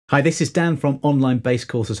Hi, this is Dan from Online Bass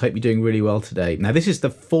Courses. Hope you're doing really well today. Now, this is the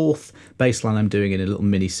fourth bass line I'm doing in a little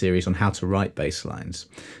mini series on how to write bass lines.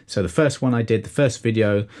 So the first one I did, the first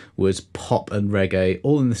video was pop and reggae,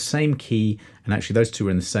 all in the same key, and actually those two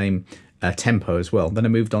were in the same tempo as well. Then I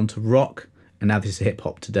moved on to rock, and now this is hip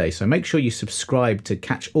hop today. So make sure you subscribe to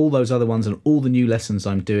catch all those other ones and all the new lessons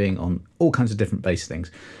I'm doing on all kinds of different bass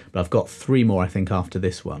things. But I've got 3 more, I think, after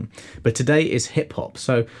this one. But today is hip hop.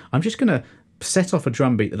 So I'm just going to set off a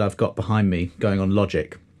drum beat that I've got behind me going on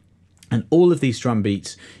Logic. And all of these drum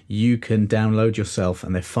beats you can download yourself,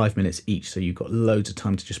 and they're 5 minutes each. So you've got loads of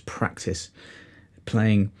time to just practice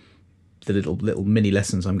playing the little mini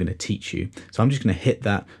lessons I'm going to teach you. So I'm just going to hit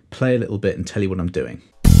that, play a little bit and tell you what I'm doing.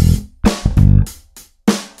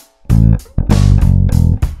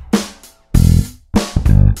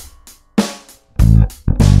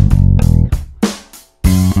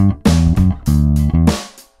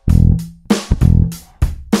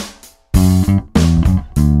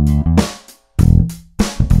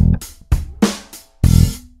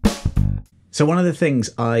 So one of the things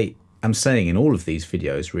I am saying in all of these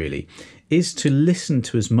videos really is to listen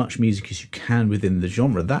to as much music as you can within the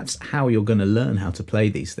genre. That's how you're going to learn how to play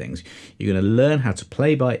these things. You're going to learn how to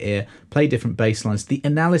play by ear, play different bass lines. The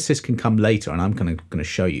analysis can come later, and I'm going to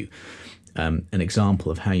show you an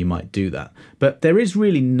example of how you might do that. But there is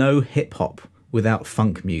really no hip hop without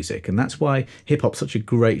funk music, and that's why hip hop's such a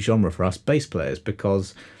great genre for us bass players,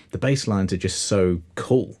 because the bass lines are just so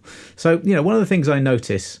cool. So, you know, one of the things I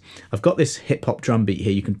notice, I've got this hip hop drum beat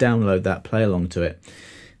here. You can download that, play along to it.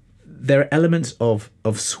 There are elements of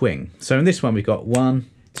swing. So in this one, we've got 1,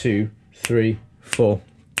 2, 3, 4.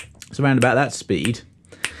 It's around about that speed.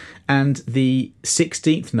 And the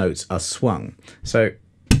 16th notes are swung. So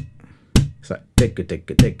it's like digga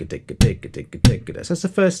digga digga digga digga digga digga. So that's the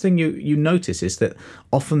first thing you notice, is that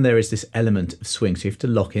often there is this element of swing. So you have to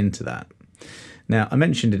lock into that. Now, I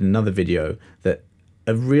mentioned in another video that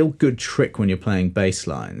a real good trick when you're playing bass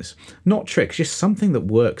lines, not tricks, just something that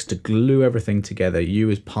works to glue everything together, you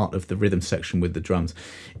as part of the rhythm section with the drums,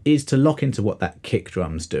 is to lock into what that kick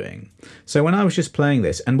drum's doing. So when I was just playing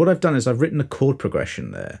this, and what I've done is I've written a chord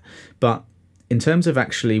progression there, but in terms of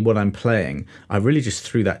actually what I'm playing, I really just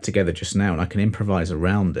threw that together just now and I can improvise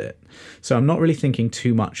around it. So I'm not really thinking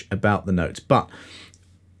too much about the notes, but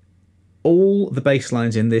all the bass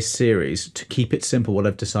lines in this series, to keep it simple, what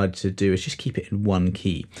I've decided to do is just keep it in one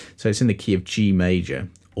key. So it's in the key of G major,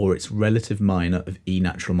 or it's relative minor of E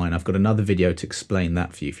natural minor. I've got another video to explain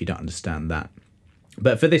that for you if you don't understand that.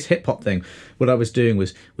 But for this hip hop thing, what I was doing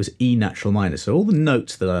was E natural minor. So all the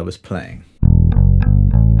notes that I was playing.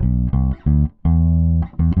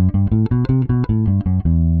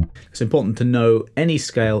 It's important to know any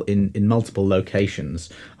scale in multiple locations.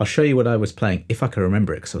 I'll show you what I was playing, if I can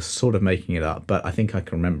remember it, because I was sort of making it up, but I think I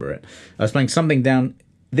can remember it. I was playing something down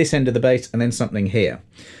this end of the bass and then something here.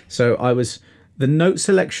 So the note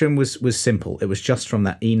selection was simple. It was just from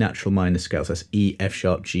that E natural minor scale. So that's E, F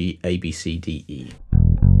sharp, G, A, B, C, D, E.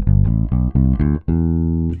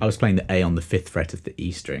 I was playing the A on the 5th fret of the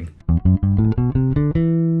E string.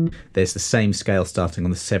 There's the same scale starting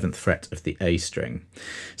on the 7th fret of the A string.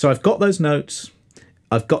 So I've got those notes.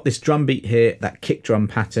 I've got this drum beat here, that kick drum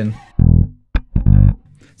pattern.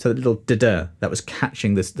 So the little da-da, that was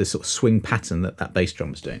catching this sort of swing pattern that bass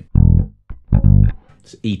drum was doing.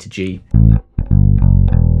 It's E to G.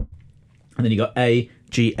 And then you got A,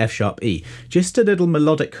 G, F sharp, E. Just a little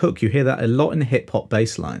melodic hook. You hear that a lot in hip hop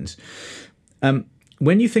bass lines.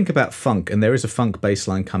 When you think about funk, and there is a funk bass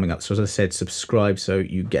line coming up, so as I said, subscribe so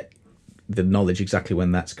you get the knowledge exactly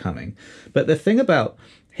when that's coming. But the thing about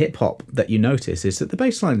hip hop that you notice is that the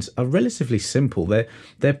bass lines are relatively simple.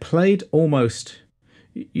 They're played almost,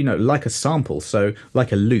 you know, like a sample, so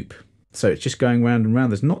like a loop. So it's just going round and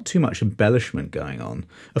round. There's not too much embellishment going on.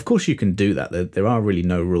 Of course you can do that. There are really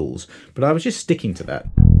no rules, but I was just sticking to that.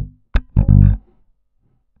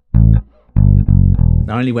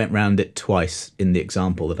 I only went round it twice in the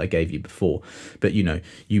example that I gave you before, but you know,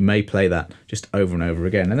 you may play that just over and over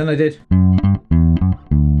again. And then I did.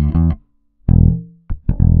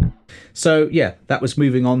 So yeah, that was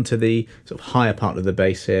moving on to the sort of higher part of the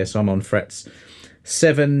bass here. So I'm on frets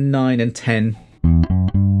 7, 9 and 10,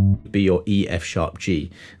 be your E, F sharp,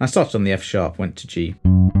 G. And I started on the F sharp, went to G.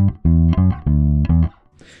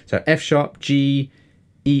 So F sharp, G,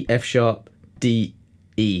 E, F sharp, D,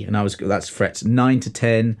 E, and that's frets 9 to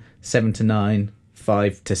 10, 7 to 9,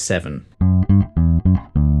 5 to 7.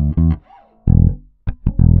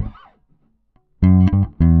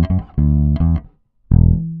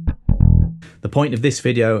 The point of this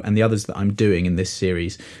video and the others that I'm doing in this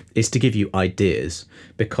series is to give you ideas,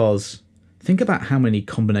 because think about how many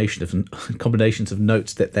combinations of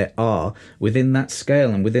notes that there are within that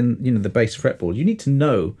scale and within, you know, the bass fretboard. You need to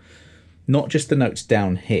know not just the notes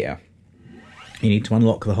down here. You need to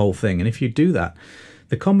unlock the whole thing, and if you do that,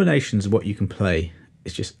 the combinations of what you can play are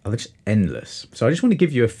just endless. So I just want to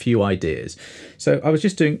give you a few ideas. So I was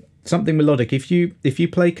just doing something melodic. If you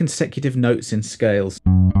play consecutive notes in scales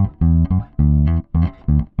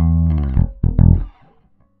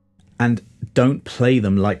and don't play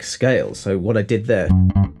them like scales, so what I did there,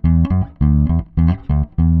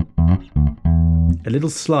 a little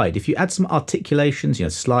slide. If you add some articulations, you know,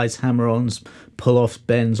 slides, hammer-ons, pull-offs,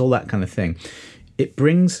 bends, all that kind of thing, it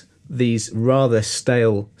brings these rather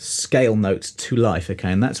stale scale notes to life,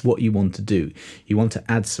 okay? And that's what you want to do. You want to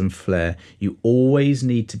add some flair. You always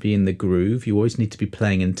need to be in the groove. You always need to be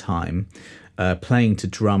playing in time. Playing to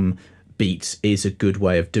drum beats is a good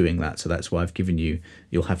way of doing that. So that's why I've given you,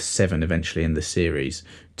 you'll have 7 eventually in the series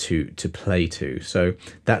to play to. So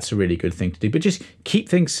that's a really good thing to do. But just keep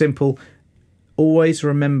things simple. Always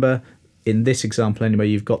remember, in this example anyway,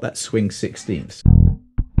 you've got that swing 16ths.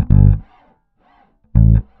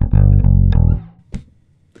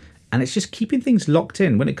 And it's just keeping things locked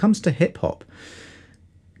in. When it comes to hip hop,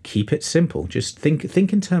 keep it simple. Just think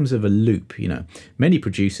in terms of a loop, you know. Many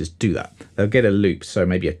producers do that. They'll get a loop, so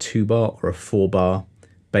maybe a 2-bar or a 4-bar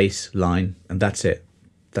bass line, and that's it.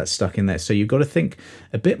 That's stuck in there. So you've got to think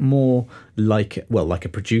a bit more like, well, like a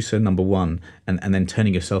producer, number one, and then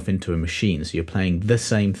turning yourself into a machine. So you're playing the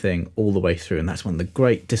same thing all the way through, and that's one of the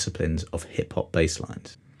great disciplines of hip hop bass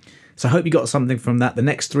lines. So I hope you got something from that. The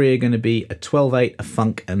next 3 are going to be a 12/8, a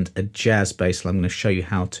funk, and a jazz bass line. I'm going to show you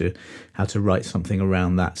how to write something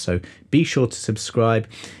around that. So be sure to subscribe.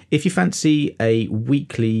 If you fancy a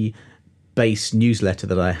weekly bass newsletter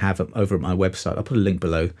that I have over at my website, I'll put a link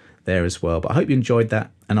below there as well. But I hope you enjoyed that,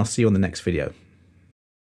 and I'll see you on the next video.